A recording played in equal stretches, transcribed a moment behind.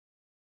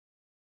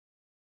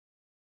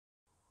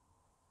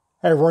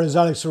Hey everyone, it's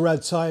Alex from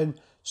Raddtitan.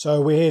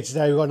 So we're here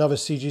today, we've got another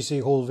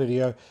CGC haul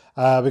video.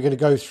 We're going to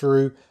go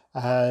through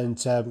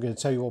and I'm going to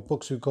tell you what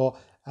books we've got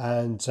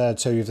and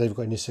tell you if they've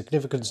got any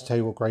significance, tell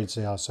you what grades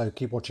they are. So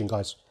keep watching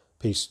guys.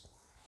 Peace.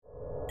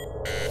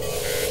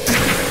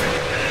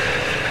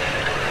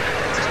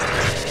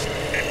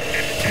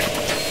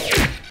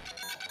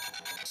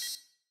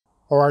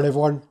 Alright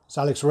everyone, it's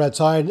Alex from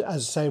Raddtitan. As I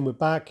was saying, we're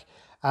back.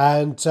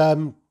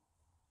 And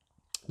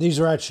these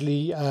are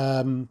actually,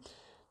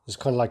 it's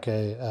kind of like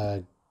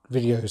a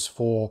videos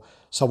for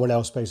someone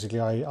else. Basically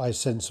I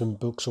sent some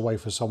books away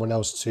for someone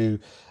else to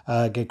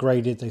get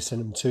graded. They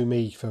sent them to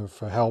me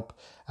for help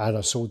and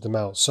I sorted them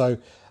out. So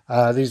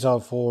these are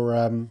for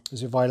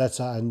is it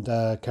Violetta and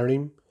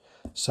Karim.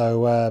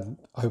 So I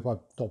hope I've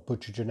not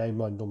butchered your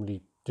name. I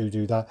normally do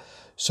that.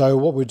 So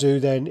what we'll do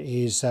then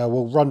is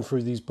we'll run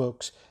through these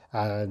books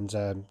and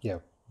yeah,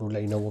 we'll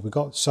let you know what we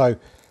got. So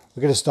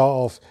we're going to start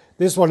off.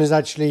 This one is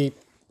actually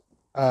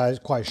it's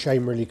quite a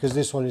shame really, because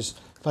this one is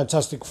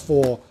Fantastic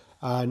Four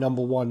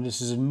 #1.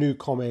 This is a new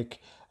comic.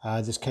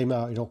 This came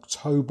out in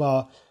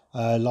October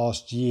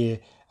last year,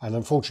 and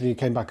unfortunately it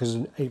came back as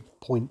an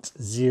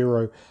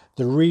 8.0.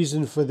 The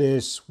reason for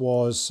this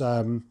was,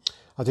 I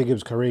think it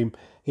was Karim.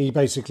 He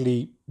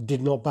basically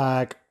did not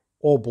bag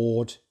or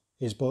board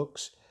his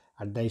books,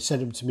 and they sent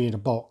them to me in a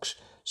box.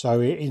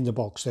 So in the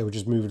box they were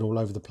just moving all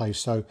over the place.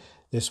 So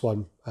this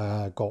one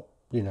got,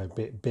 you know,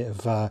 bit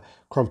of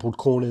crumpled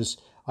corners.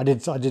 I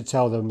did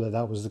tell them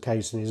that was the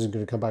case and it isn't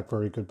going to come back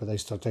very good, but they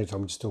told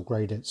me to still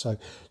grade it. So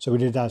we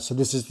did that. So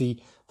this is the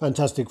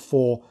Fantastic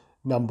Four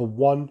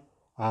 #1,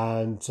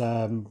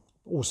 and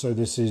also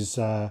this is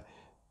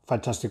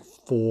Fantastic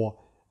Four.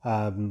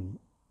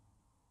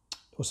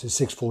 What's it?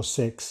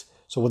 646.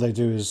 So what they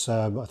do is,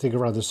 I think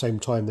around the same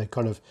time they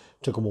kind of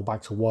took them all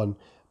back to one,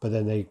 but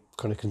then they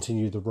kind of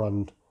continue the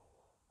run,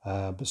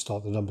 but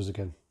start the numbers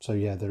again. So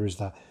yeah, there is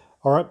that.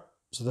 All right.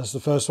 So that's the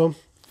first one.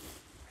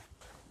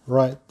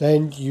 Right,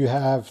 then you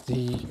have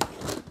the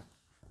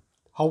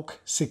Hulk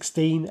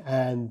 16,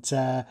 and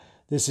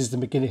this is the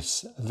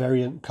McGuinness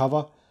variant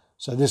cover.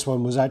 So this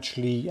one was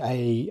actually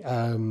a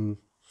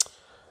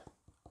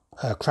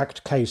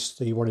cracked case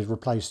that you wanted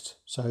replaced.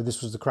 So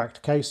this was the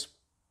cracked case.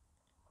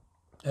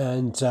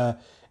 And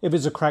if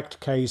it's a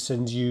cracked case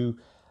and you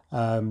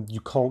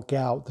can't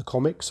get out the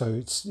comic, so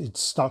it's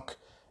stuck,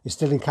 it's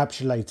still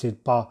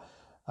encapsulated, but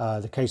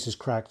the case is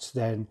cracked,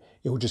 then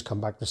it will just come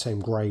back the same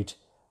grade.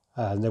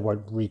 And they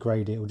won't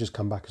regrade it, will just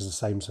come back as the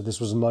same. So this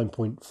was a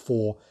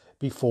 9.4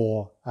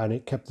 before, and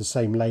it kept the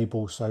same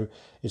label, so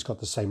it's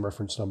got the same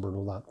reference number and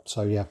all that.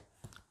 So yeah.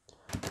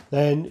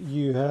 Then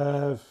you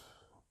have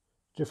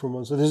different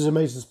ones. So this is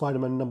Amazing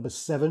Spider-Man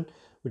 #7,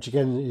 which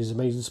again is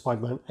Amazing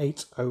Spider-Man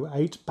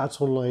 808,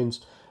 Battle Lines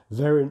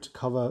variant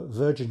cover,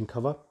 virgin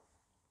cover,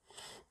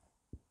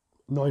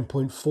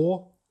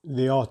 9.4.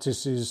 The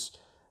artist is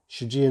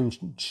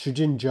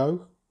Shujin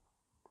Joe.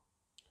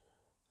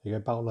 You go,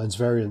 Battle Lines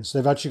variants.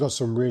 They've actually got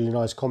some really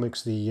nice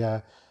comics,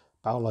 the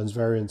Battle Lines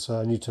variants.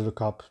 I need to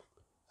look up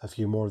a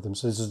few more of them.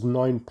 So this is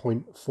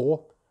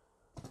 9.4.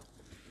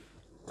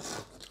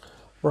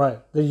 Right,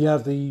 then you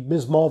have the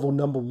Ms. Marvel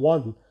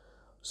 #1.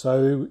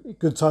 So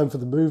good time for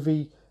the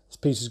movie. This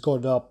piece has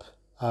gone up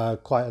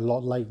quite a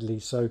lot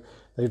lately. So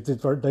they've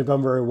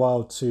done very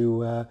well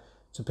to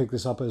pick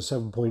this up at a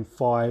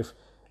 7.5.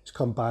 It's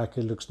come back.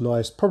 It looks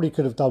nice. Probably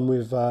could have done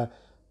with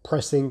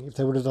pressing. If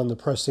they would have done the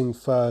pressing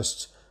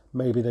first,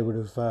 maybe they would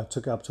have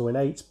took it up to an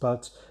 8,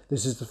 but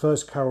this is the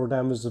first Carol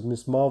Danvers of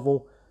Ms.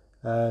 Marvel,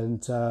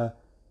 and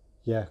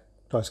yeah,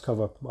 nice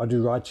cover. I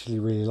do actually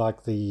really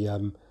like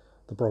the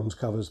bronze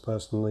covers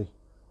personally.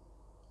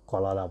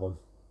 Quite like that one.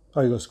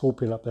 Oh, you got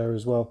Scorpion up there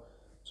as well,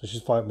 so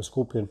she's fighting with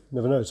Scorpion.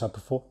 Never noticed that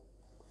before.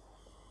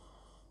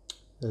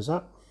 There's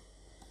that.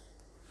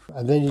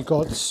 And then you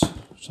got,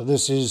 so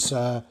this is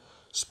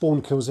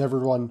Spawn Kills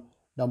Everyone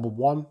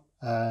 #1,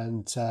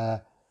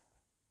 and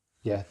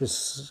yeah,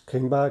 this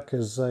came back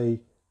as a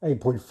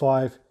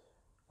 8.5.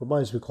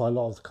 Reminds me quite a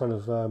lot of the kind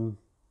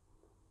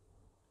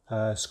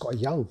of Scott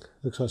Young.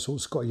 Looks like sort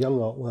of Scott Young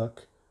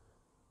artwork.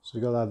 So we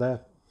got that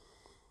there.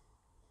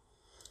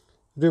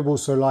 What I do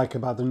also like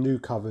about the new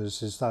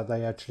covers is that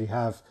they actually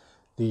have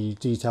the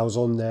details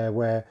on there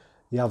where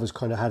the others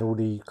kind of had all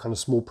the kind of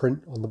small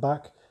print on the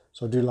back.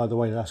 So I do like the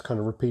way that's kind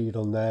of repeated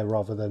on there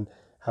rather than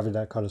having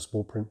that kind of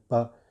small print.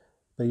 But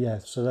yeah,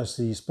 so that's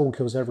the Spawn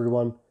Kills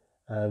Everyone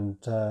and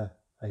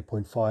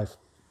 8.5.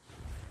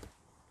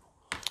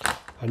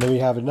 And then we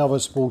have another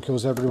Spawn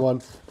Kills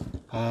Everyone,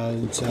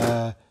 and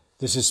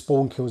this is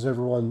Spawn Kills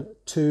Everyone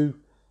 2,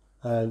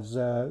 and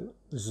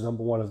this is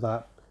 #1 of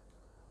that.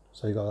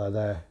 So you got that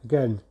there.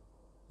 Again,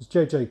 it's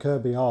JJ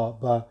Kirby art,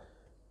 but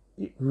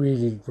it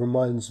really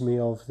reminds me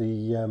of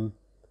the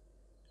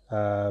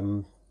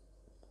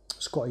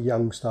Scott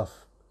Young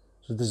stuff.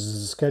 So this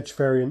is a sketch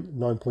variant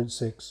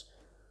 9.6.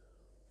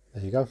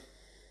 There you go.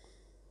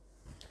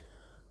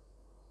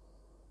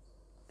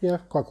 Yeah,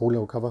 quite cool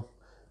little cover.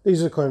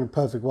 These are kind of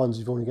perfect ones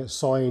if you want to get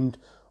signed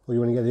or you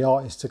want to get the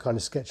artist to kind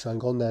of sketch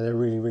something on there. They're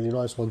really, really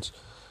nice ones.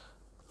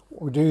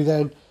 What we do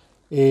then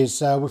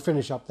is we'll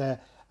finish up there.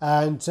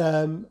 And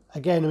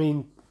again, I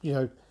mean, you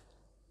know,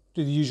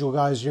 do the usual,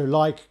 guys. You know,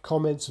 like,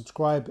 comment,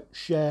 subscribe,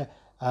 share.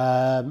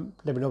 Let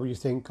me know what you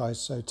think, guys.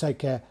 So take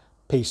care.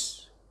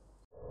 Peace.